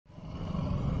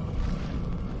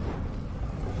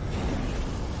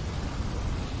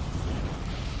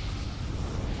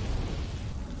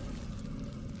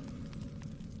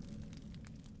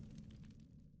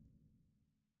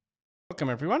Welcome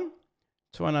everyone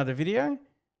to another video.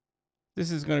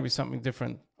 This is going to be something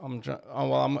different.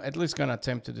 I'm at least going to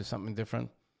attempt to do something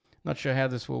different. Not sure how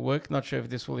this will work. Not sure if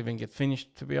this will even get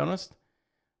finished, to be honest.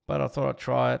 But I thought I'd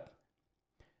try it.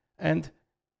 And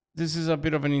this is a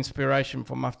bit of an inspiration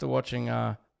from after watching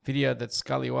a video that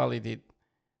Scully Wally did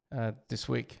this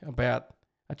week about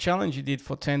a challenge he did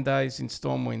for 10 days in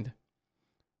Stormwind.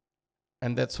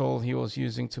 And that's all he was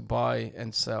using to buy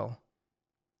and sell.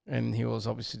 And he was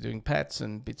obviously doing pats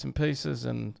and bits and pieces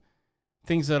and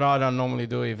things that I don't normally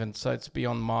do even. So it's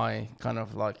beyond my kind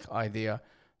of like idea.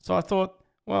 So I thought,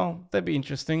 well, that'd be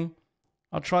interesting.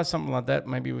 I'll try something like that,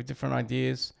 maybe with different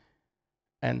ideas,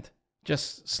 and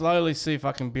just slowly see if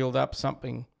I can build up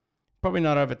something. Probably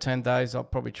not over 10 days. I'll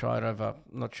probably try it over,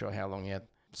 not sure how long yet.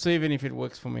 See even if it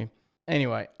works for me.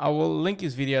 Anyway, I will link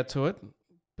his video to it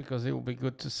because it will be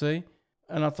good to see.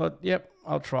 And I thought, yep,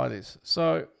 I'll try this.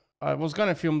 So I was going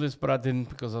to film this, but I didn't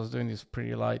because I was doing this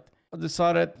pretty late. I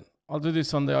decided I'll do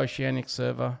this on the Oceanic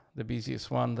server, the busiest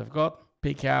one they've got.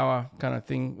 Peak hour kind of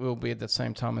thing will be at the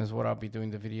same time as what I'll be doing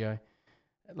the video,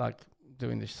 like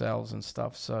doing the sales and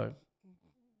stuff. So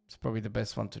it's probably the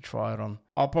best one to try it on.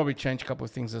 I'll probably change a couple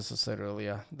of things, as I said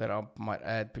earlier, that I might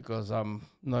add because I'm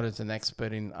not as an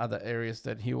expert in other areas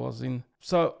that he was in.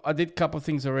 So I did a couple of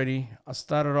things already. I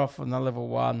started off on a level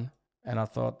 1 and I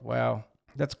thought, wow,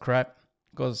 that's crap.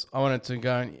 Because I wanted to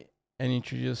go and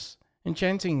introduce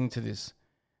enchanting into this.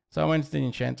 So I went to the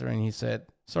enchanter and he said,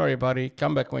 sorry, buddy,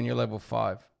 come back when you're level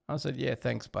 5. I said, yeah,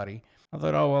 thanks, buddy. I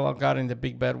thought, oh, well, I'll go in the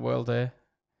big bad world there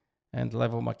and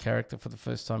level my character for the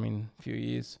first time in a few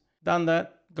years. Done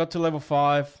that, got to level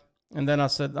 5. And then I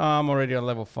said, oh, I'm already on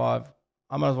level 5.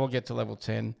 I might as well get to level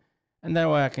 10. And that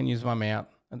way I can use my mount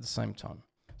at the same time.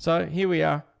 So here we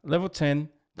are, level 10,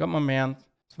 got my mount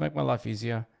to make my life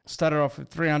easier. Started off with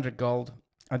 300 gold.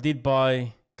 I did buy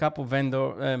a couple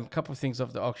couple of things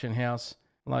off the auction house,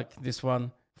 like this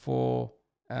one for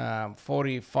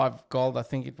 45 gold, I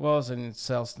think it was, and it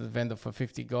sells to the vendor for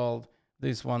 50 gold.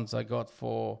 These ones I got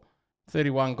for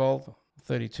 31 gold,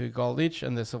 32 gold each,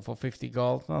 and they're sold for 50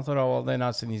 gold. And I thought, oh, well, they're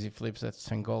nice and easy flips. That's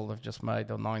 10 gold I've just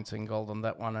made, or 19 gold on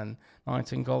that one, and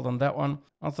 19 gold on that one.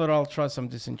 I thought I'll try some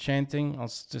disenchanting.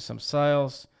 I'll do some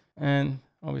sales, and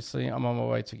obviously I'm on my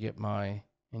way to get my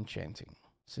enchanting,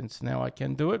 since now I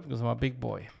can do it because I'm a big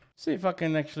boy. See if I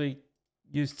can actually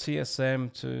use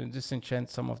TSM to disenchant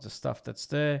some of the stuff that's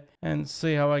there and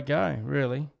see how I go,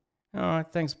 really. Alright,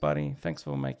 thanks buddy. Thanks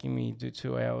for making me do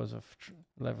 2 hours of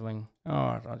leveling.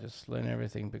 Alright, I'll just learn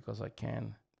everything because I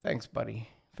can. Thanks buddy.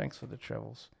 Thanks for the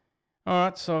travels.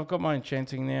 Alright, so I've got my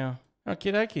enchanting now.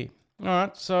 Okie dokie.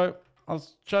 Alright, so I'll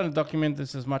try to document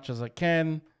this as much as I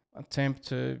can. Attempt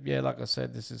to, yeah, like I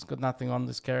said, this has got nothing on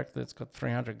this character. It's got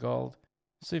 300 gold.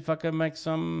 See if I can make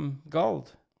some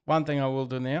gold. One thing I will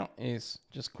do now is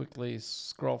just quickly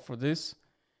scroll through this.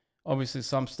 Obviously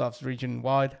some stuff's region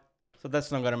wide, so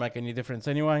that's not going to make any difference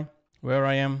anyway. Where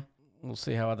I am, we'll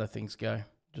see how other things go.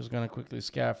 Just going to quickly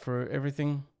scour through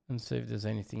everything and see if there's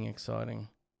anything exciting.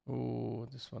 Ooh,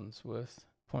 this one's worth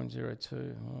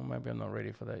 0.02. Oh, maybe I'm not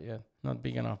ready for that yet. Not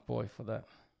big enough boy for that.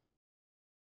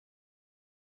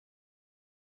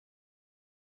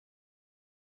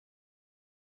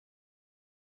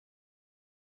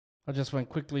 I just went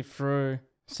quickly through,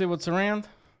 see what's around.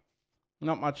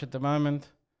 Not much at the moment.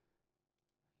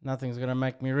 Nothing's going to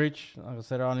make me rich. Like I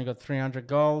said, I only got 300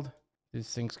 gold.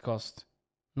 These things cost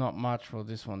not much. Well,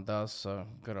 this one does, so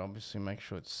I've got to obviously make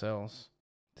sure it sells.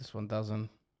 This one doesn't.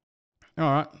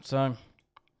 Alright, so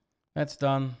that's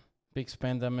done. Big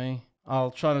spender me.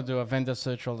 I'll try to do a vendor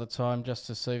search all the time just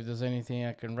to see if there's anything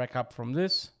I can rack up from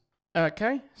this.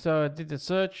 Okay, so I did the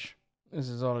search. This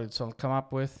is all it's all come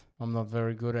up with. I'm not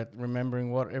very good at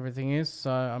remembering what everything is, so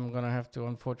I'm going to have to,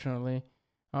 unfortunately.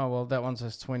 Oh, well, that one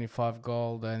says 25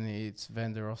 gold and it's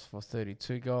vendor off for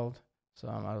 32 gold. So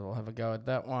I might as well have a go at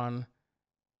that one.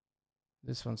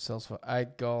 This one sells for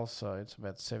 8 gold, so it's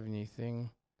about 70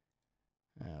 thing.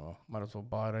 Yeah, well, might as well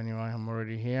buy it anyway. I'm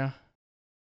already here.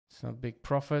 It's not big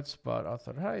profits, but I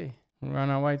thought, hey, we're on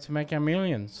our way to make our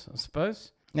millions, I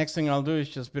suppose. Next thing I'll do is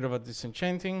just a bit of a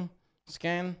disenchanting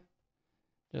scan,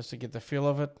 just to get the feel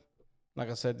of it. Like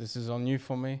I said, this is all new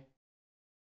for me.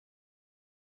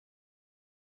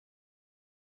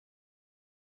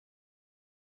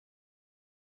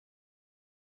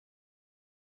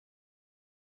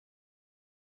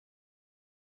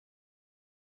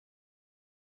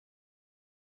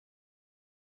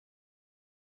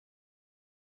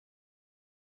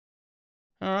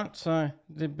 Alright, so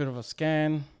did a bit of a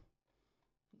scan.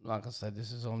 Like I said,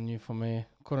 this is all new for me.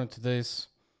 According to this,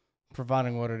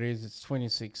 providing what it is, it's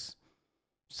 26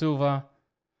 silver,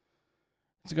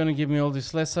 It's going to give me all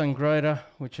this lesser and greater,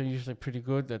 which are usually pretty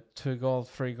good at 2 gold,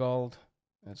 3 gold.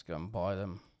 Let's go and buy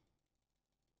them.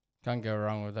 Can't go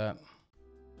wrong with that.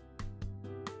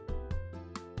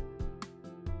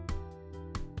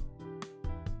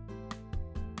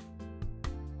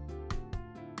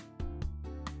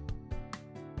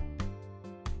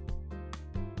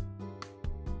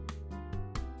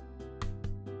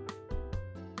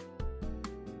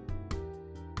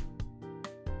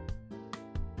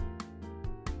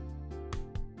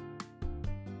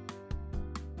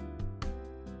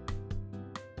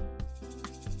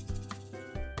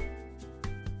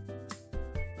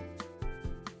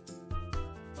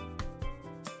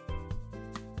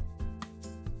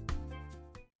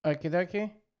 Okie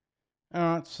dokie.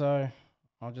 Alright, so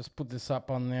I'll just put this up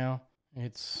on now.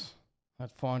 It's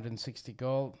at 460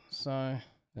 gold, so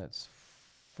that's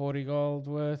 40 gold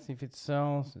worth if it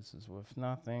sells. This is worth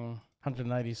nothing.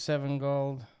 187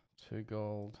 gold, 2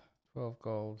 gold, 12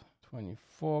 gold,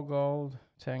 24 gold,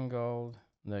 10 gold.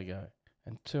 There you go.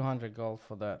 And 200 gold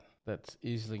for that. That's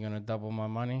easily going to double my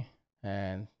money.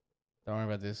 And don't worry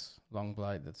about this long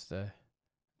blade that's there.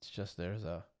 It's just there as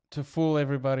a... to fool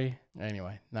everybody.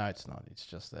 Anyway, no, it's not. It's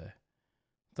just there.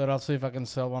 Thought I'll see if I can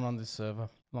sell one on this server.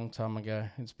 Long time ago.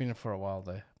 It's been for a while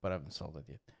there, but I haven't sold it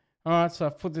yet. Alright, so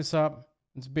I've put this up.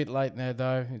 It's a bit late now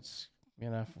though. It's, you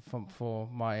know, for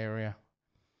my area.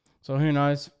 So who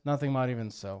knows? Nothing might even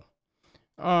sell.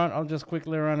 Alright, I'll just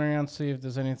quickly run around, see if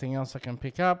there's anything else I can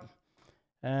pick up.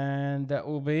 And that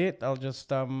will be it. I'll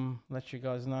just let you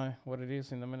guys know what it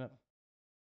is in a minute.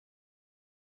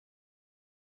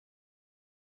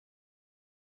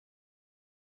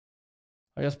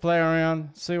 I just play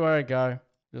around, see where I go.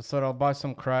 Just thought I'll buy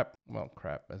some crap. Well,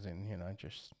 crap as in, you know,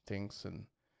 just things, and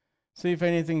see if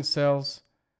anything sells.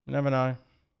 You never know.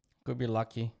 Could be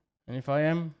lucky. And if I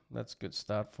am, that's a good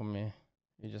start for me.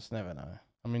 You just never know.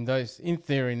 I mean, those, in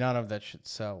theory, none of that should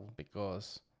sell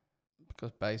because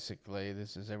basically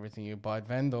this is everything you buy at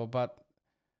vendor. But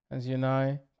as you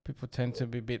know, people tend to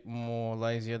be a bit more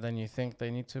lazier than you think they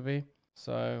need to be.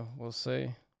 So we'll see.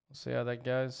 We'll see how that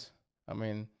goes. I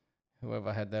mean,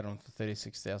 whoever had that on for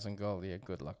 36,000 gold, yeah,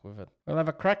 good luck with it. We'll have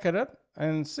a crack at it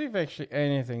and see if actually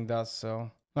anything does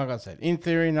sell. Like I said, in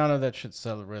theory, none of that should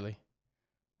sell really.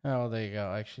 Oh, there you go.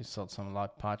 I actually sold some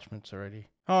light parchments already.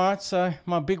 Alright, so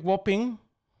my big whopping.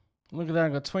 Look at that. I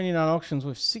got 29 auctions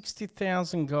with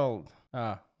 60,000 gold.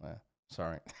 Ah, well,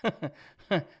 sorry.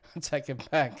 I take it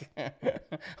back.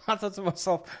 I thought to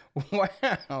myself,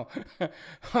 wow.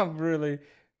 I'm really...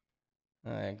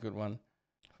 yeah, good one.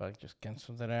 If I just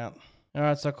cancel that out.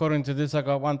 Alright, so according to this, I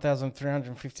got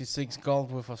 1,356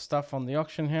 gold worth of stuff on the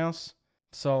auction house.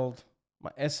 Sold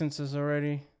my essences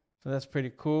already. So that's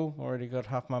pretty cool. Already got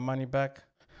half my money back.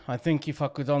 I think if I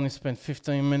could only spend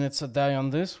 15 minutes a day on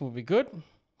this, would be good.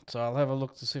 So I'll have a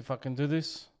look to see if I can do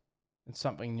this. It's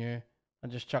something new. I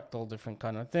just chucked all different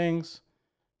kind of things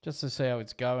just to see how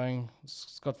it's going.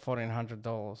 It's got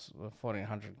 $1,400,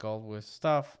 1,400 gold worth of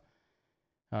stuff.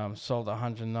 Sold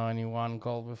 191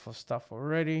 gold worth of stuff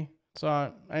already.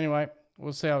 So anyway,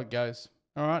 we'll see how it goes.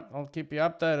 All right, I'll keep you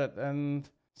updated and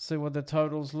see what the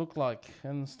totals look like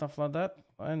and stuff like that.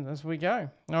 And as we go.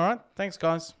 All right, thanks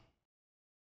guys.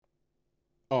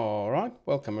 All right,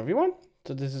 welcome everyone.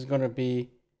 So this is going to be,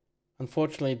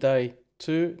 unfortunately, day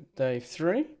 2, day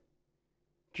 3.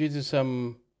 Due to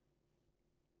some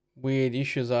weird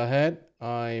issues I had,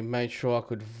 I made sure I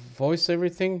could voice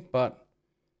everything, but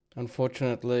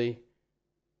unfortunately,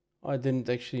 I didn't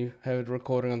actually have it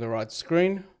recording on the right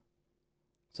screen.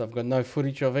 So I've got no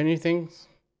footage of anything.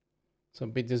 So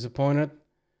I'm a bit disappointed.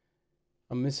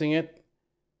 I'm missing it.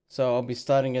 So I'll be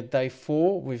starting at day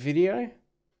 4 with video.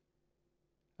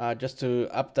 Just to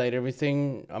update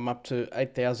everything, I'm up to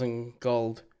 8,000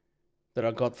 gold that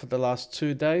I got for the last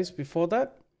 2 days before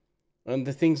that. And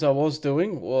the things I was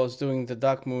doing the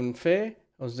Dark Moon Fair.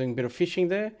 I was doing a bit of fishing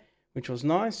there, which was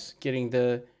nice. Getting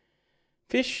the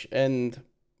fish and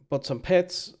bought some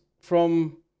pets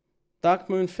from Dark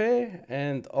Moon Fair.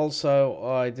 And also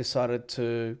I decided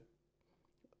to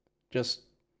just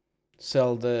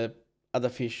sell the other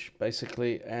fish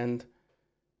basically. And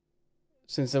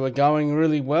since they were going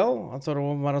really well, I thought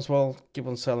I might as well keep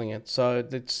on selling it. So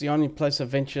it's the only place I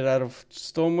ventured out of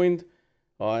Stormwind.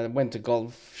 I went to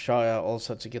Goldshire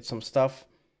also to get some stuff,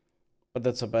 but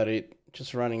that's about it.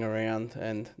 Just running around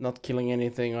and not killing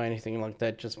anything or anything like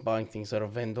that. Just buying things out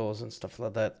of vendors and stuff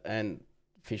like that, and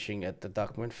fishing at the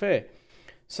Dark Moon Fair.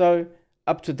 So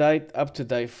up to date, up to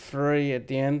day 3 at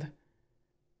the end.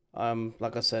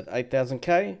 Like I said,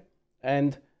 8,000k,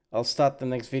 and I'll start the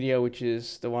next video, which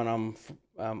is the one I'm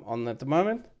on at the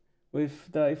moment,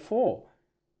 with day 4.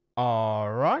 All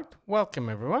right, welcome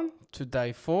everyone to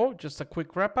day 4. Just a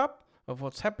quick wrap up of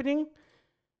what's happening.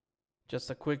 Just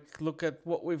a quick look at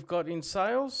what we've got in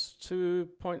sales.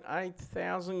 2.8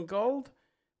 thousand gold.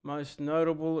 Most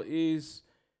notable is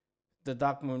the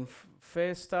Dark Moon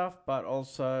Fair stuff, but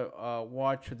also a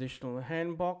white traditional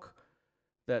handbook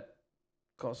that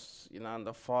costs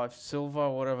under 5 silver,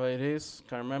 whatever it is.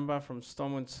 Can't remember, from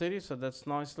Stormwind City. So that's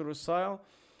nice little sale.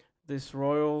 This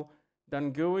Royal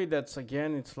Dungui, that's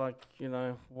again, it's like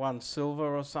 1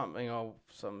 silver or something, or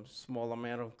some small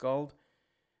amount of gold.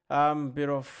 Bit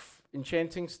of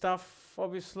enchanting stuff,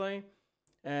 obviously,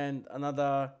 and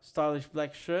another stylish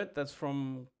black shirt that's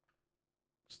from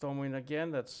Stormwind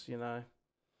again. That's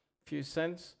few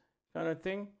cents kind of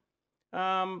thing.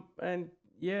 And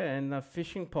yeah, and a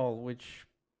fishing pole which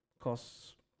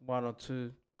costs 1 or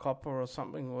 2 copper or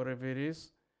something, whatever it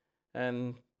is,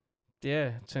 and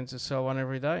yeah, tends to sell one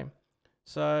every day.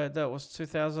 So that was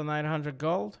 2,800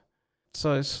 gold.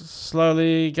 So it's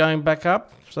slowly going back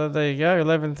up. So there you go,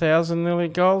 11,000 nearly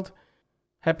gold.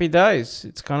 Happy days.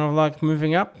 It's kind of like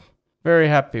moving up. Very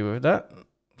happy with that.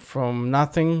 From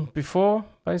nothing before,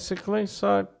 basically.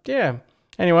 So yeah.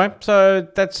 Anyway, so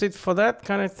that's it for that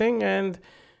kind of thing. And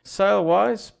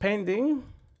sale-wise, pending,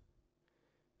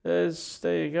 there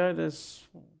you go. There's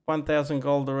 1,000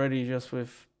 gold already just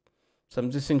with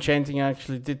some disenchanting I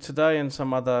actually did today, and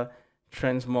some other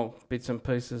transmog bits and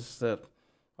pieces that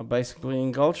are basically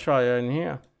in Goldshire in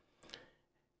here.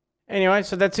 Anyway,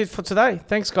 so that's it for today.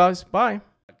 Thanks, guys. Bye.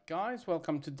 Guys,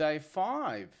 welcome to day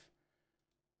 5.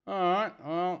 Alright,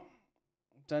 well,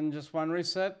 done just one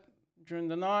reset during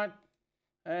the night,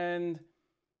 and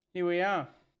here we are.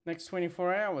 Next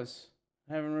 24 hours.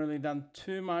 Haven't really done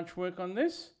too much work on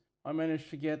this. I managed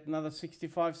to get another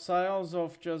 65 sales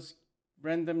of just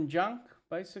random junk,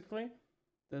 basically.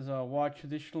 There's a white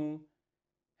traditional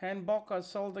handbook I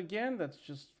sold again. That's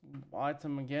just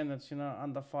item again. That's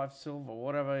under 5 silver,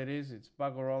 whatever it is. It's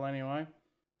bugger all anyway.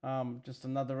 Just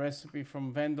another recipe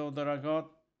from vendor that I got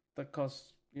that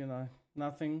cost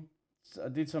nothing. So I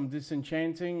did some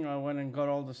disenchanting. I went and got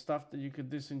all the stuff that you could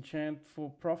disenchant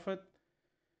for profit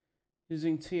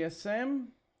using TSM.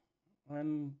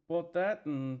 And bought that,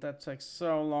 and that takes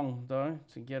so long though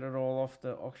to get it all off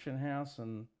the auction house.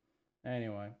 And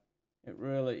anyway, it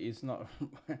really is not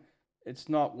it's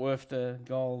not worth the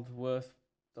gold, worth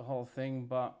the whole thing,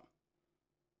 but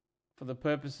for the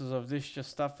purposes of this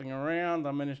just stuffing around,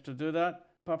 I managed to do that.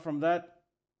 Apart from that,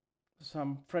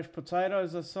 some fresh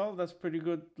potatoes I sold. That's pretty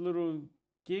good little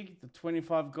gig. The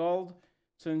 25 gold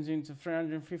turns into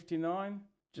 359.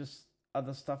 Just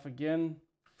other stuff again,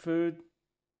 food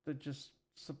that just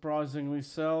surprisingly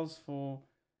sells for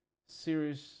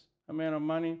serious amount of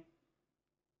money.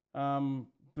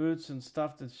 Boots and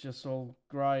stuff that's just all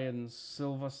grey and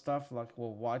silver stuff, like,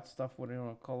 well, white stuff, whatever you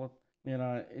want to call it.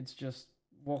 It's just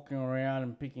walking around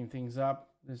and picking things up.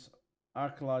 This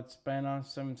Arclight spanner,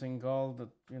 17 gold,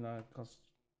 that costs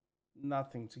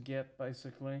nothing to get,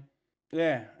 basically.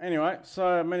 Yeah, anyway, so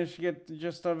I managed to get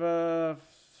just over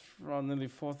nearly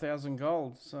 4,000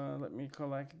 gold. So let me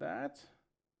collect that.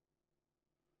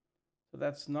 So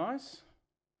that's nice.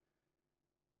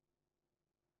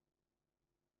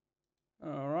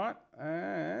 All right,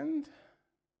 and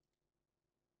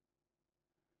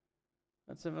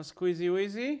let's have a squeezy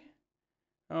wheezy.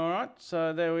 All right,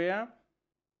 so there we are.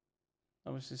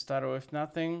 Obviously started with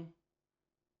nothing.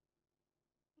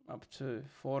 Up to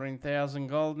 14,000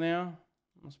 gold now.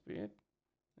 Must be it.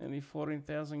 Nearly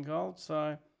 14,000 gold,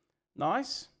 so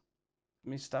nice.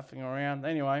 Me stuffing around.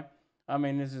 Anyway, I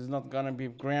mean, this is not going to be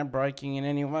groundbreaking in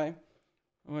any way.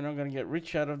 We're not going to get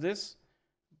rich out of this,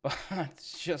 but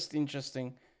it's just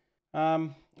interesting.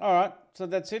 All right, so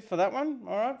that's it for that one.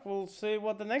 All right, we'll see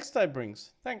what the next day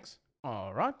brings. Thanks.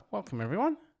 All right, welcome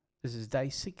everyone. This is day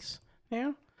 6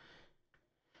 now.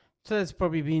 So that's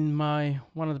probably been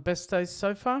one of the best days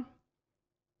so far.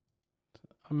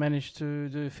 I managed to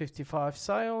do 55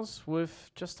 sales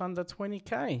with just under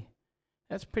 20k.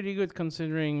 That's pretty good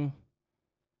considering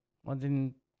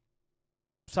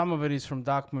some of it is from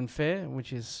Dark Moon Fair,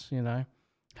 which is,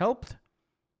 helped.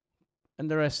 And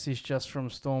the rest is just from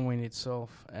Stormwind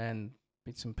itself and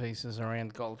bits and pieces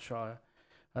around Goldshire.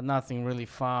 Nothing really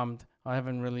farmed. I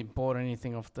haven't really bought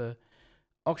anything off the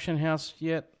auction house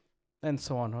yet, and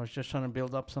so on. I was just trying to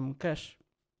build up some cash.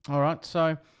 All right,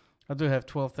 so I do have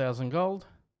 12,000 gold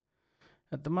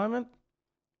at the moment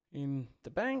in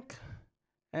the bank.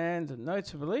 And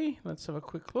notably, let's have a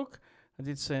quick look. I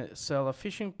did sell a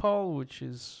fishing pole, which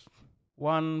is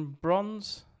 1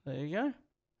 bronze. There you go.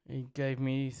 It gave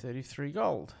me 33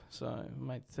 gold. So I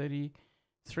made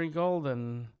 33 gold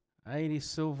and 80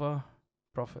 silver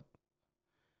profit.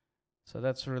 So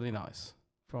that's really nice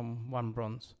from one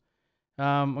bronze.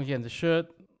 Again, the shirt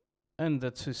and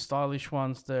the two stylish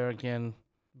ones, they're again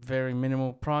very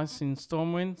minimal price in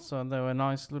Stormwind, so they were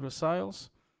nice little sales.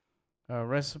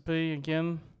 Recipe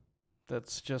again,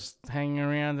 that's just hanging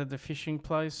around at the fishing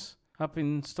place up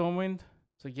in Stormwind.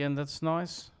 So again, that's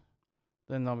nice.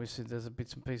 Then obviously there's a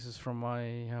bits and pieces from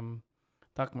my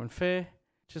Duckman Fair.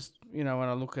 Just, when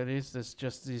I look at it, there's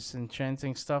just this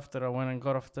enchanting stuff that I went and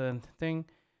got off the thing.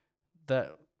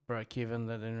 That broke even,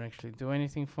 that didn't actually do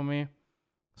anything for me.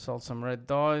 Sold some red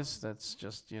dyes, that's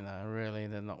just, really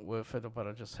they're not worth it, but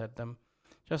I just had them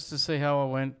just to see how I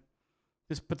went.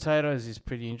 This potatoes is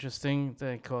pretty interesting.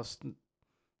 They cost,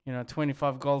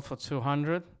 25 gold for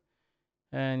 200,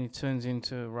 and it turns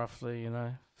into roughly,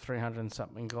 300 and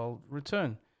something gold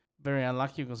return. Very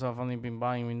unlucky because I've only been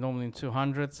buying them normally in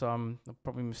 200, so I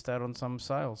probably missed out on some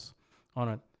sales on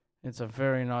it. It's a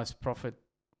very nice profit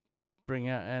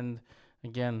bringer, and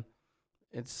again,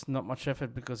 it's not much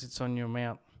effort because it's on your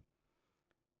mount.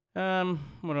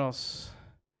 What else?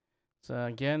 So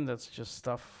again, that's just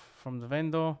stuff from the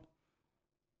vendor.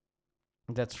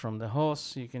 That's from the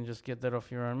horse. You can just get that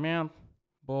off your own mount.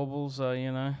 Baubles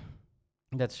are,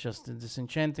 that's just the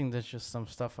disenchanting. That's just some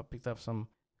stuff. I picked up some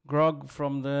grog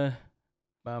from the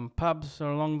pubs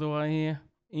along the way here.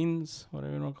 Inns,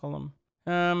 whatever you want to call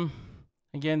them.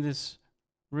 Again, this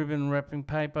ribbon wrapping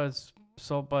paper is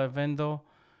sold by a vendor.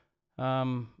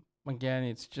 Again,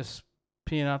 it's just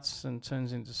peanuts and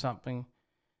turns into something.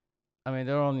 I mean,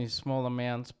 they're only small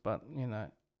amounts, but,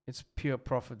 it's pure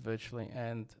profit virtually,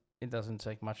 and it doesn't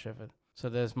take much effort. So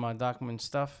there's my Darkman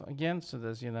stuff again. So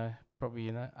there's,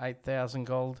 probably, 8,000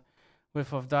 gold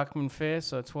worth of Darkman Fair.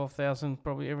 So 12,000,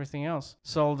 probably everything else.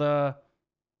 Sold a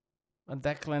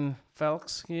Declan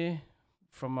Falx here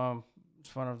from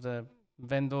it's one of the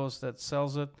vendors that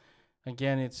sells it.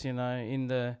 Again, it's, in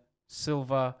the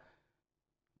silver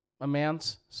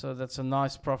amounts. So that's a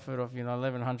nice profit of,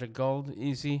 1,100 gold,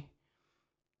 easy.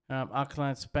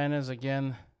 Arclight spanners,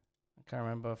 again, I can't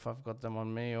remember if I've got them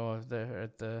on me or if they're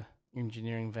at the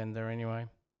engineering vendor anyway,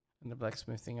 and the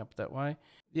blacksmithing up that way.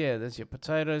 Yeah, there's your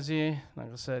potatoes here.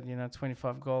 Like I said,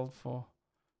 25 gold for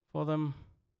them.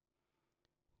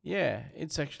 Yeah,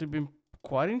 it's actually been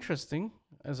quite interesting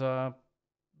as a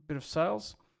bit of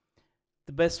sales.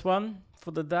 The best one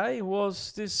for the day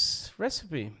was this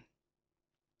recipe,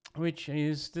 which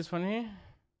is this one here,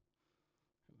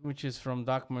 which is from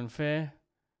Darkman Fair.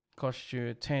 Cost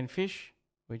you 10 fish,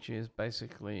 which is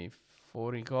basically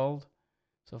 40 gold.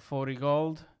 So 40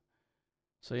 gold.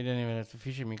 So you don't even have to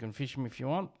fish them. You can fish them if you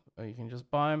want, or you can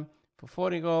just buy them for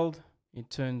 40 gold.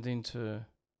 It turned into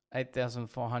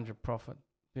 8,400 profit.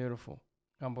 Beautiful.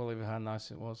 Can't believe how nice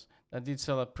it was. I did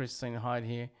sell a pristine hide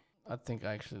here. I think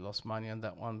I actually lost money on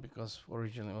that one because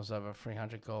originally it was over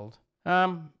 300 gold.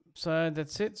 So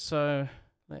that's it. So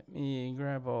let me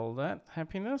grab all that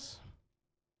happiness.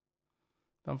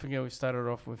 Don't forget we started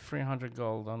off with 300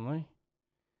 gold only.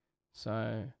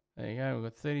 So there you go. We've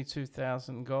got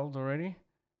 32,000 gold already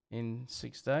in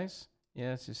 6 days.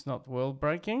 Yes, it's not world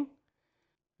breaking.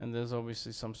 And there's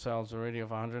obviously some sales already of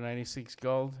 186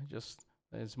 gold. Just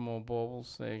there's more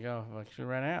baubles. There you go. I've actually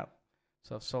ran out.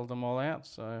 So I've sold them all out.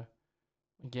 So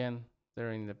again,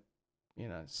 they're in the,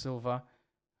 silver.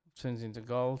 Turns into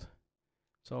gold.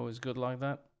 It's always good like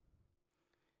that.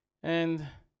 And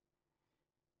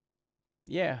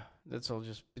yeah, that's all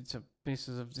just bits of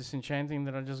pieces of disenchanting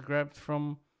that I just grabbed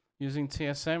from using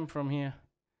TSM from here.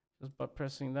 Just by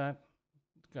pressing that,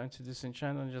 going to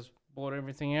disenchant and just bought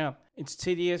everything out. It's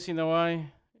tedious in a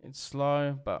way. It's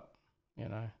slow, but,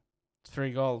 it's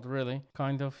 3 gold really.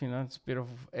 Kind of, it's a bit of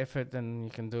effort, and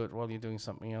you can do it while you're doing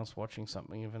something else, watching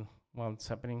something even while it's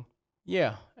happening.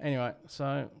 Yeah, anyway,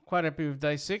 so quite happy with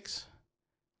day 6.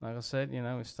 Like I said,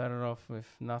 we started off with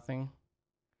nothing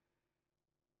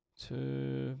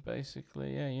to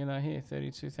basically, here,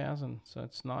 32,000. So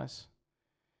it's nice.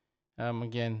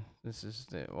 Again, this is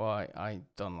why I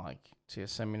don't like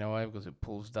TSM in a way, because it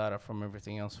pulls data from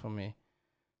everything else for me.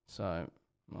 So,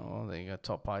 well, there you go.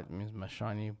 Top item is my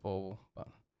shiny bauble, but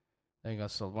there you go.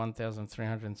 Sold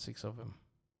 1,306 of them.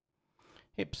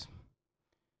 Hips.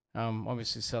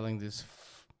 Obviously selling this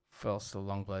Felster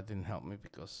Longblade didn't help me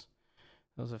because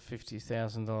it was a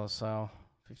 $50,000 sale,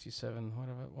 57,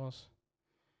 whatever it was.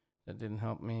 That didn't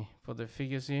help me for the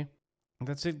figures here.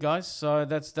 That's it, guys. So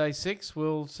that's day 6.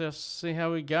 We'll just see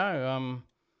how we go.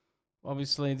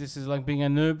 Obviously, this is like being a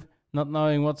noob, not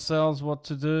knowing what sells, what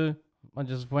to do. I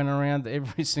just went around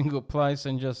every single place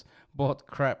and just bought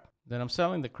crap. Then I'm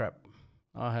selling the crap.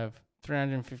 I have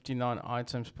 359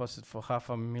 items posted for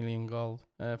 $500,000 gold.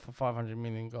 For 500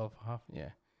 million gold for half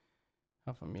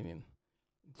a million.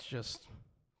 It's just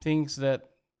things that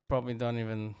probably don't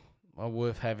even are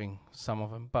worth having, some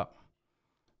of them. But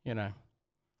you know,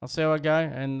 I'll see how I go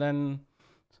and then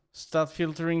start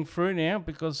filtering through now,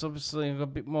 because obviously I've got a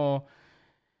bit more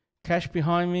cash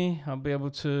behind me. I'll be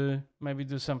able to maybe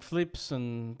do some flips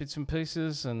and bits and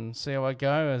pieces and see how I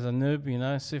go as a noob, you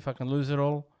know, see if I can lose it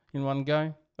all in one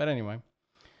go. But anyway,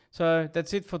 so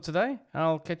that's it for today.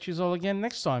 I'll catch you all again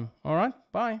next time. All right,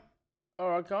 bye. All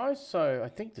right, guys, so I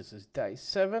think this is day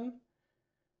 7.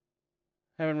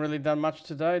 Haven't really done much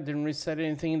today. Didn't reset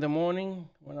anything in the morning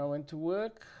when I went to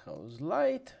work. I was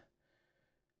late.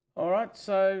 Alright,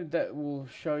 so that will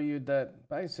show you that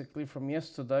basically from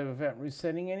yesterday, without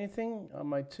resetting anything, I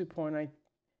made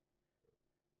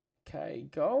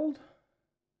 2.8k gold,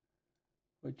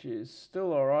 which is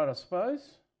still alright, I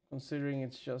suppose, considering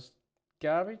it's just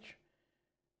garbage.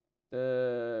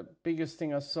 The biggest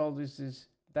thing I sold is this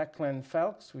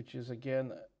dragonflight, which is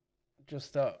again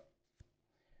just an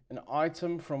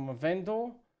item from a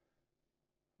vendor,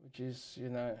 which is, you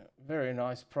know, very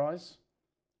nice price.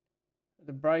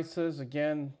 The braces,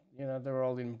 again, you know, they're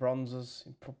all in bronzes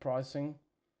in pricing.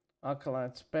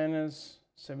 Alkaline spanners,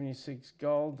 76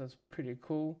 gold, that's pretty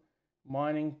cool.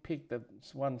 Mining pick,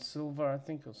 that's 1 silver, I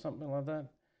think, or something like that.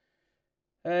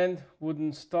 And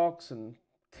wooden stocks and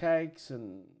cakes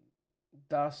and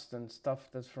dust and stuff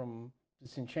that's from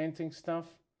disenchanting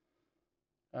stuff.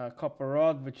 Copper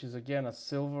rod, which is again a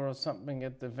silver or something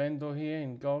at the vendor here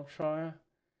in Goldshire.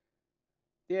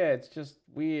 Yeah, it's just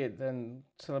weird. And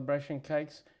celebration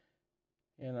cakes,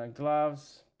 you know,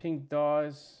 gloves, pink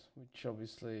dyes, which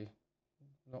obviously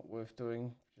not worth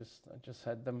doing. I just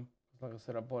had them. Like I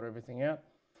said, I bought everything out.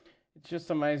 It's just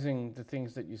amazing the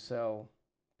things that you sell.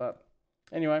 But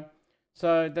anyway,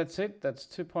 so that's it. That's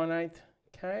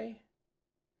 2.8k.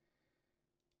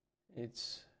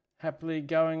 It's happily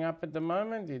going up at the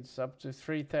moment. It's up to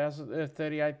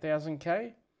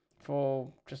 38,000k.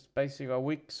 For just basically a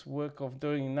week's work of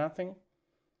doing nothing.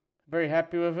 Very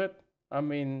happy with it. I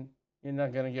mean, you're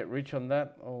not going to get rich on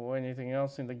that or anything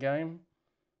else in the game,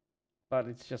 but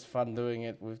it's just fun doing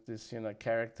it with this, you know,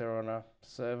 character on a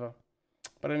server.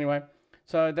 But anyway,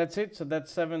 so that's it. So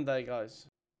that's 7 day, guys.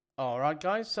 All right,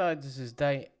 guys. So this is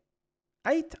day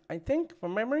 8, I think,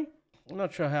 from memory. I'm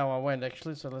not sure how I went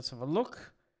actually. So let's have a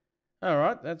look. All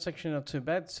right, that's actually not too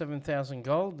bad. 7,000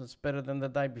 gold. That's better than the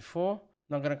day before.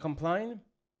 Not going to complain.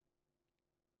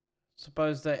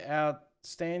 Suppose the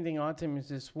outstanding item is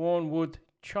this worn wood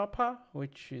chopper,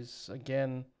 which is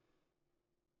again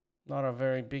not a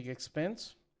very big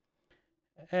expense.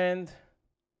 And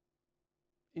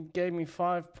it gave me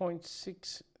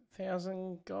 5.6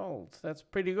 thousand gold. That's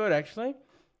pretty good actually.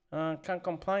 Can't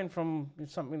complain from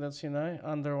something that's, you know,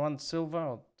 under 1 silver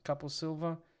or a couple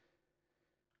silver.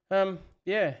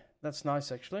 Yeah, that's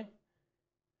nice actually.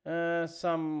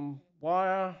 Some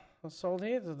wire I sold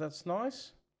here, so that's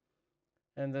nice.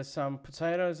 And there's some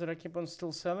potatoes that I keep on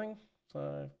still selling,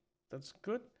 so that's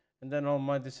good. And then all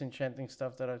my disenchanting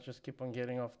stuff that I just keep on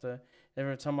getting off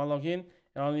every time I log in.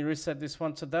 I only reset this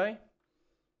one today,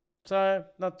 so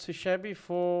not too shabby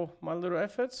for my little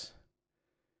efforts.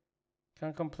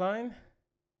 Can't complain,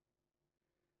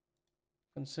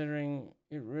 considering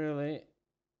it really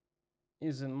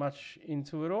isn't much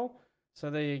into it all. So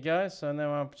there you go. So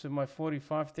now I'm up to my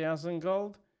 45,000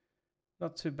 gold.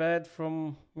 Not too bad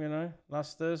from, you know,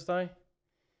 last Thursday.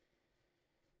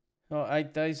 Or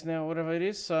 8 days now, whatever it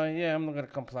is. So yeah, I'm not going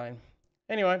to complain.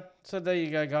 Anyway, so there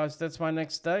you go, guys. That's my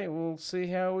next day. We'll see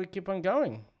how we keep on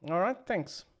going. All right,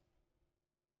 thanks.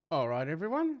 All right,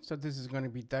 everyone. So this is going to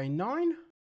be day 9.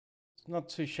 It's not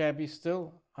too shabby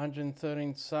still.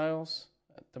 113 sales.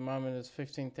 At the moment, there's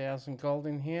 15,000 gold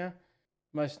in here.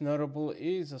 Most notable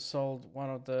is I sold one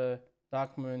of the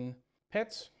Dark Moon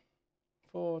pets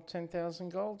for 10,000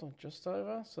 gold, or just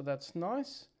over, so that's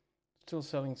nice. Still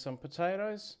selling some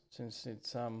potatoes, since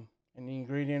it's an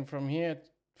ingredient from here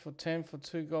for 10 for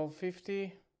 2 gold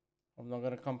 50. I'm not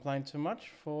going to complain too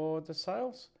much for the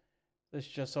sales. There's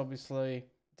just obviously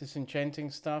disenchanting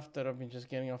stuff that I've been just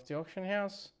getting off the auction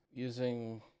house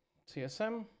using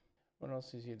TSM. What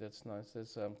else is here that's nice?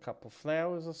 There's a couple of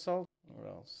flowers I sold. What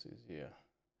else is here?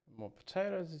 More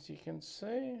potatoes, as you can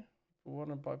see. We want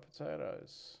to buy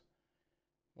potatoes.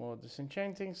 More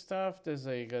disenchanting stuff. There's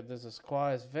a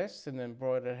squire's vest and then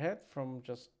embroidered hat from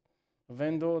just a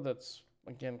vendor. That's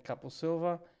again a couple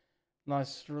silver.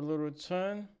 Nice little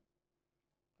return.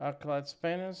 Arclight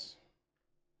spanners.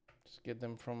 Just get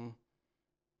them from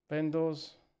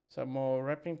vendors. Some more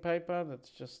wrapping paper that's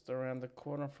just around the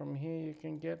corner from here you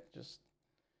can get just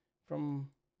from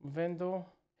vendor.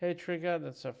 Hair trigger,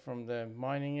 that's from the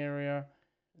mining area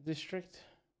district.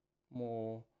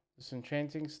 More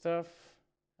disenchanting stuff.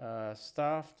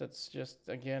 Staff, that's just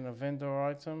again a vendor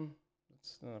item.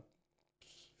 It's a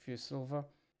few silver.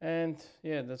 And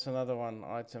yeah, that's another one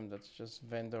item that's just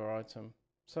vendor item.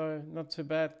 So not too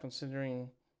bad considering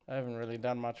I haven't really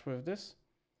done much with this.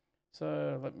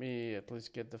 So let me at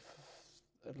least get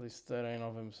at least 13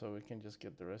 of them so we can just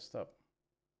get the rest up.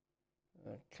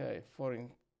 Okay,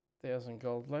 14,000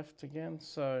 gold left again.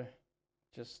 So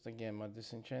just again my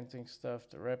disenchanting stuff,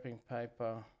 the wrapping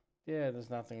paper. Yeah, there's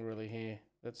nothing really here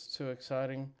that's too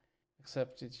exciting,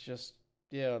 except it's just,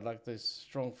 yeah, like this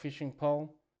strong fishing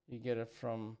pole. You get it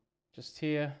from just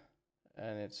here,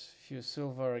 and it's few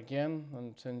silver again,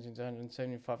 and turns into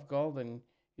 175 gold, and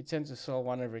you tend to sell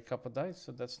one every couple of days,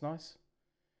 so that's nice.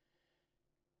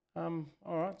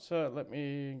 Alright, so let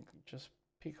me just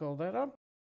pick all that up.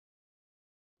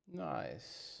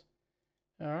 Nice.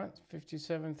 Alright,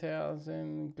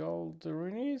 57,000 gold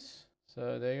Darunis.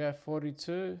 So there you go,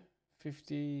 42,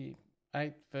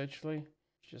 58 virtually.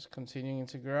 Just continuing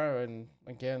to grow, and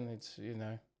again, it's, you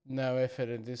know, no effort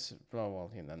in this.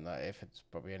 Well, you know, no effort. It's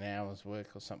probably an hour's work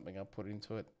or something I put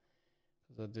into it.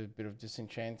 Because I do a bit of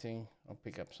disenchanting. I'll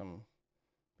pick up some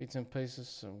bits and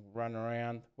pieces and run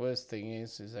around. Worst thing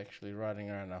is actually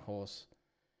riding around a horse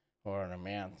or on a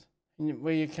mount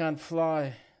where you can't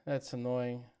fly. That's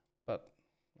annoying. But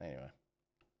anyway,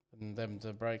 and them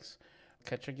the breaks.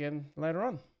 Catch again later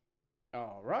on.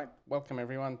 All right, welcome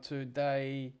everyone to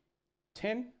day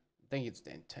 10. I think it's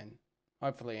day 10.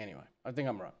 Hopefully, anyway. I think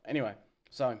I'm right. Anyway,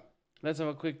 so let's have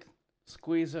a quick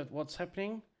squeeze at what's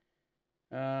happening.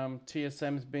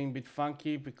 TSM's being a bit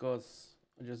funky because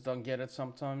I just don't get it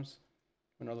sometimes.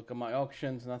 When I look at my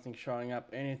auctions, nothing's showing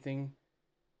up, anything.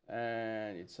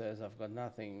 And it says I've got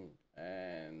nothing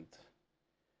and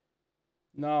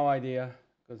no idea.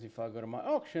 Because if I go to my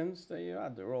auctions, there you are,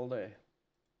 they're all there.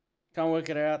 Can't work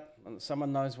it out.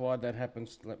 Someone knows why that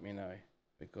happens, let me know.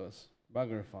 Because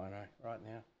bugger if I know right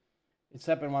now. It's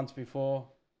happened once before.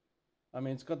 I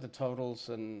mean, it's got the totals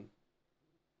and,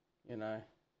 you know,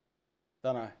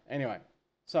 don't know. Anyway,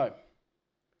 so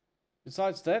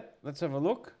besides that, let's have a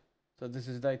look. So this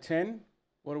is day 10.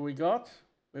 What do we got?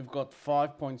 We've got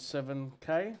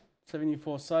 5.7k,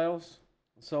 74 sales.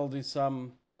 I sold this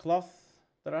cloth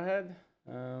that I had.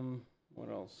 What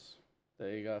else?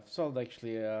 There you go. I've sold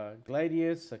actually a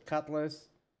Gladius, a Cutlass,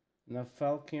 and a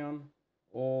Falcon,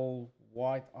 all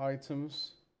white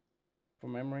items.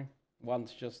 From memory.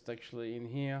 One's just actually in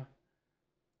here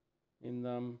in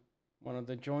one of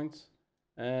the joints,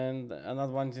 and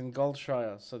another one's in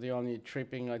Goldshire. So the only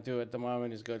tripping I do at the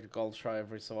moment is go to Goldshire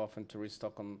every so often to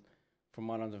restock on from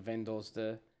one of the vendors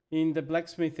there. In the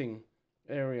blacksmithing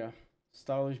area,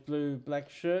 stylish blue black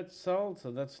shirt sold,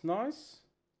 so that's nice.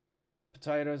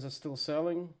 Potatoes are still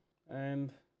selling,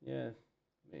 and yeah,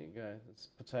 there you go. There's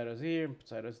potatoes here and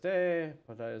potatoes there.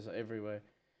 Potatoes are everywhere.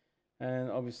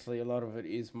 And obviously a lot of it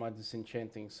is my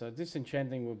disenchanting. So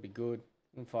disenchanting would be good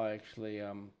if I actually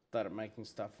started making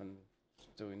stuff and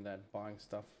doing that, buying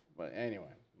stuff. But anyway,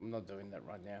 I'm not doing that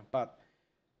right now. But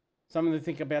something to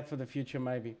think about for the future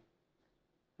maybe.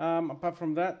 Apart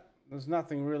from that, there's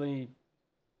nothing really,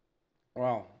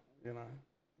 well, you know,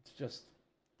 it's just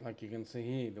like you can see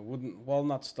here, the wooden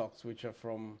walnut stocks, which are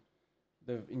from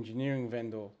the engineering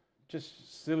vendor.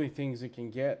 Just silly things you can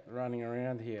get running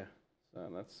around here. So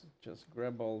let's just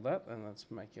grab all that and let's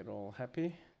make it all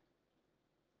happy.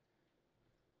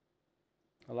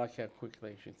 I like how quickly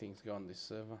actually things go on this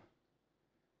server.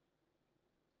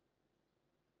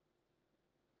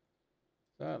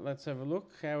 So let's have a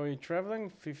look. How are we traveling?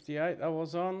 58 I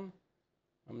was on.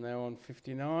 I'm now on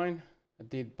 59. I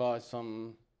did buy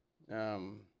some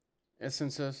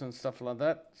essences and stuff like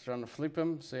that. Trying to flip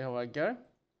them, see how I go.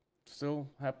 Still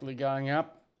happily going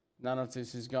up. None of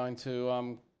this is going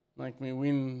to make me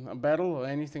win a battle or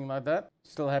anything like that.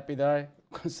 Still happy though,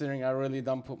 considering I really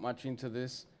don't put much into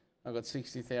this. I got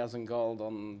 60,000 gold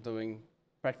on doing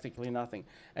practically nothing.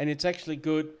 And it's actually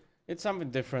good. It's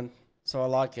something different. So I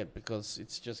like it because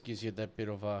it just gives you that bit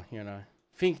of a, you know,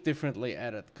 think differently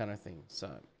at it kind of thing.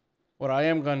 So what I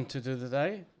am going to do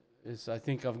today is I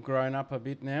think I've grown up a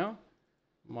bit now.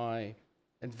 My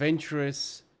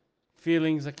adventurous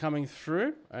feelings are coming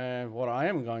through. And what I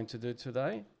am going to do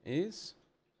today is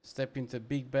step into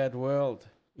big bad world.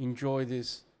 Enjoy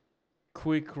this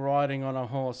quick riding on a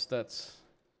horse.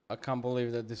 I can't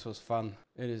believe that this was fun.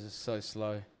 It is so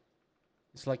slow.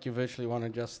 It's like you virtually want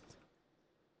to just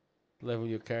level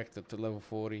your character to level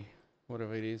 40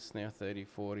 whatever it is now, 30,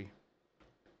 40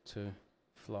 to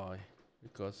fly.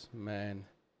 Because man,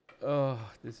 oh,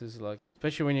 this is like,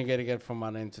 especially when you got to get from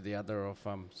one end to the other of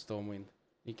Stormwind,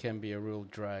 it can be a real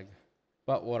drag.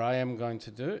 But what I am going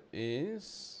to do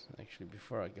is, actually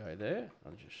before I go there,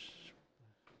 I'll just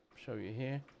show you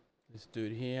here. This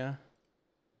dude here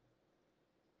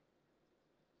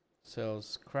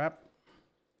sells crap.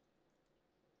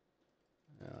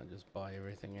 I just buy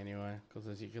everything anyway, because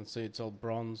as you can see, it's all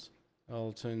bronze. It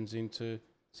all turns into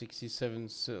 67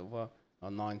 silver,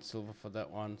 or 9 silver for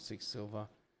that one, 6 silver.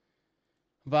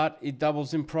 But it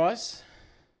doubles in price,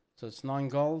 so it's 9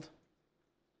 gold.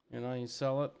 You know, you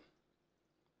sell it,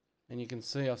 and you can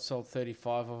see I've sold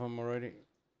 35 of them already.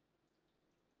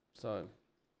 So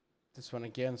this one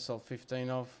again, sold 15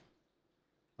 of.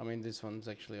 I mean, this one's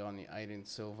actually only 18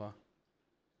 silver.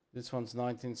 This one's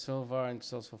 19 silver and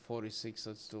sells for 46,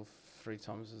 so it's still 3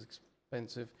 times as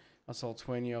expensive. I sold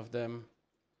 20 of them,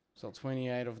 sold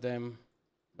 28 of them,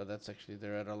 but that's actually,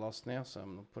 they're at a loss now, so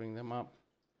I'm not putting them up.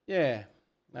 Yeah,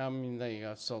 I mean, there you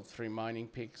go. I sold 3 mining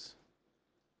picks,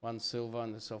 1 silver,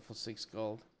 and they sell for 6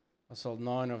 gold. I sold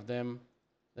 9 of them.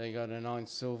 They got a 9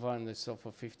 silver, and they sell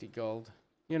for 50 gold.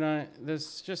 You know,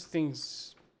 there's just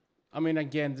things. I mean,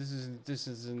 again, this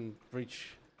isn't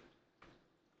reach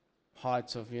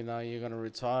heights of, you know, you're going to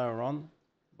retire on.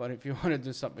 But if you want to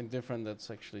do something different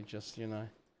that's actually just, you know,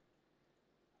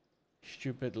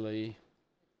 stupidly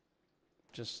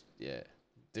just, yeah,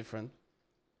 different,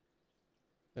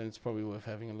 then it's probably worth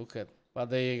having a look at.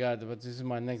 But there you go. But this is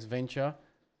my next venture.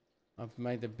 I've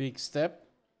made a big step,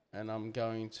 and I'm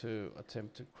going to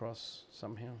attempt to cross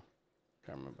somehow.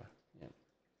 Can't remember. Yeah.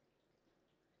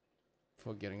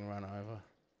 For getting run over.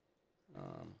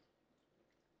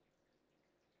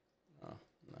 Oh,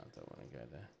 no, I don't want to go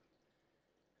there.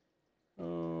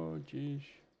 Oh, jeez.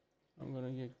 I'm going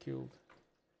to get killed.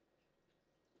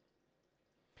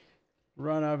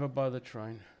 Run over by the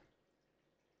train.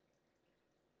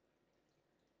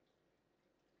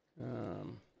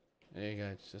 There you go.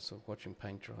 It's just like watching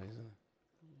paint dry, isn't it?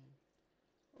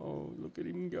 Oh, look at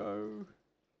him go.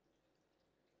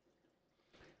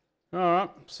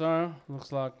 Alright, so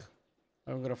looks like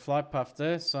I've got a flight path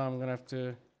there, so I'm going to have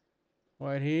to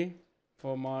wait here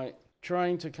for my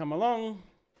train to come along,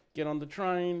 get on the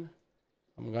train.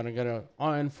 I'm going to go to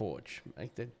Iron Forge,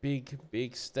 make that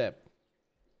big step,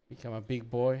 become a big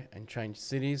boy and change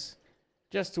cities,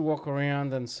 just to walk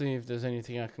around and see if there's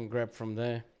anything I can grab from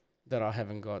there that I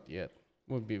haven't got yet.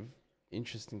 Would be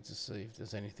interesting to see if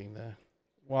there's anything there.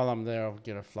 While I'm there, I'll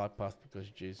get a flight path because,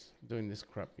 geez, doing this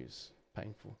crap is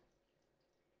painful.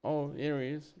 Oh, here he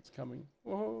is. It's coming.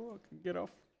 Whoa, I can get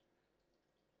off.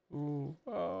 Ooh,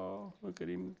 oh, look at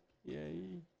him.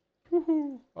 Yay.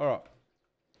 Woohoo. All right.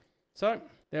 So,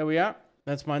 there we are.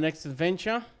 That's my next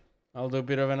adventure. I'll do a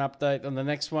bit of an update on the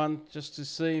next one just to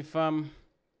see if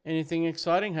anything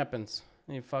exciting happens.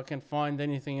 If I can find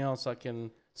anything else I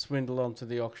can swindle onto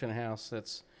the auction house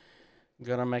that's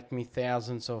gonna make me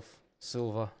thousands of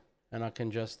silver, and I can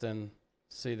just then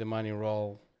see the money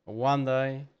roll. One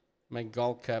day, make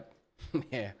gold cap.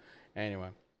 Yeah, anyway,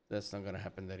 that's not gonna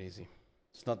happen that easy.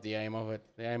 It's not the aim of it.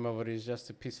 The aim of it is just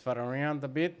to piss fat around a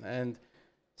bit and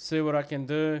see what I can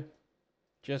do.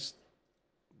 Just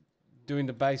doing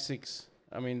the basics.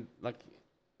 I mean, like,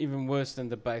 even worse than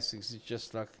the basics, it's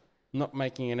just like not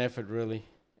making an effort really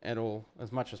at all,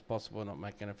 as much as possible. Not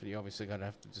making an effort. You obviously gotta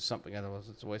have to do something, otherwise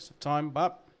it's a waste of time.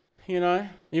 But you know,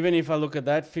 even if I look at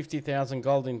that, 50,000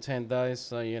 gold in 10 days,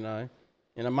 so you know,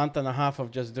 in a month and a half of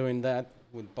just doing that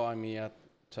would buy me a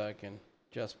token,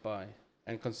 just by.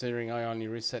 And considering I only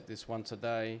reset this once a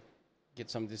day, get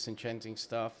some disenchanting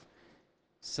stuff,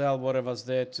 sell whatever's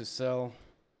there to sell.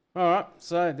 Alright,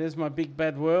 so there's my big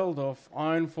bad world of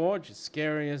Iron Forge. It's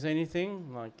scary as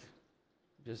anything, like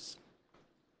just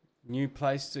new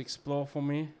place to explore for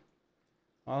me.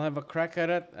 I'll have a crack at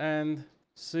it and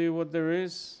see what there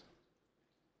is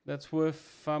that's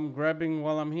worth grabbing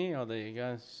while I'm here. Oh, there you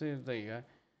go. See, there you go.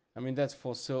 I mean, that's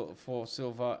for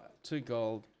silver, 2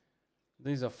 gold.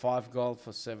 These are 5 gold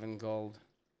for 7 gold.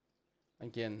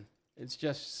 Again, it's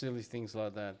just silly things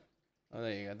like that. Oh,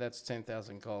 there you go. That's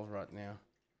 10,000 gold right now.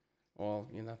 Well,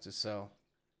 you know, to sell.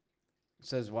 It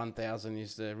says 1,000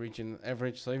 is the region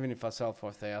average. So even if I sell for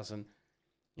 1,000,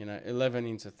 you know, 11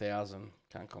 into 1,000,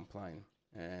 can't complain.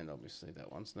 And obviously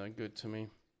that one's no good to me.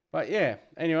 But yeah,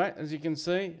 anyway, as you can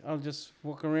see, I'll just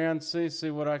walk around, see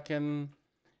what I can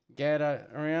gather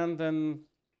around and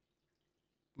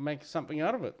make something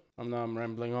out of it. I know I'm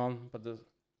rambling on, but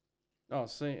oh,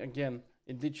 see, again,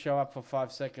 it did show up for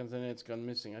 5 seconds and it's gone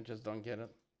missing. I just don't get it.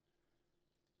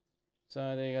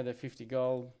 So there you go, the 50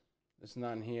 gold. There's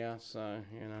none here, so,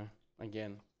 you know,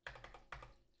 again.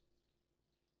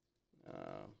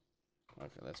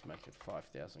 Okay, let's make it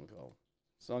 5,000 gold.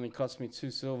 It's only cost me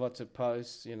 2 silver to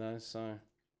post, you know, so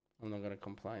I'm not going to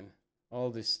complain. All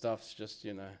this stuff's just,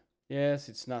 you know, yes,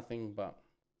 it's nothing, but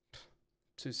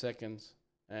 2 seconds.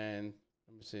 And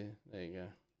let me see, there you go.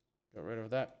 Got rid of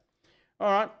that.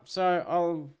 All right, so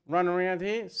I'll run around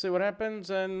here, see what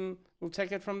happens, and we'll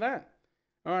take it from that.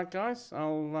 All right, guys,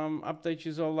 I'll update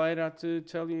you all later to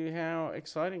tell you how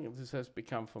exciting this has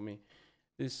become for me.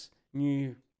 This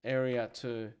new area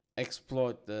to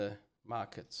exploit the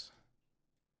markets.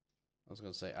 I was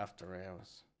going to say after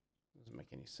hours. Doesn't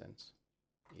make any sense.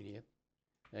 Idiot.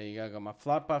 There you go. Got my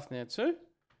flight path now too.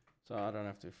 So I don't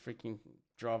have to freaking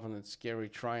drive on that scary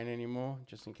train anymore,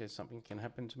 just in case something can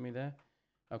happen to me there.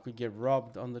 I could get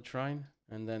robbed on the train,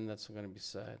 and then that's going to be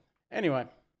sad. Anyway,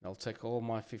 I'll take all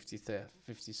my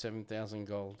 57,000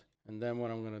 gold. And then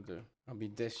what I'm going to do, I'll be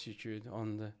destitute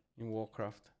in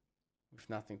Warcraft with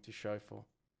nothing to show for.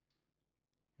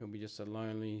 He'll be just a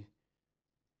lonely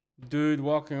dude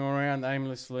walking around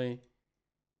aimlessly,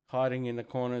 hiding in the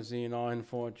corners in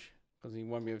Ironforge, because he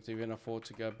won't be able to even afford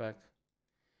to go back.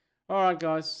 Alright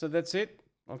guys, so that's it.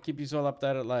 I'll keep you all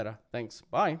updated later. Thanks.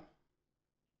 Bye.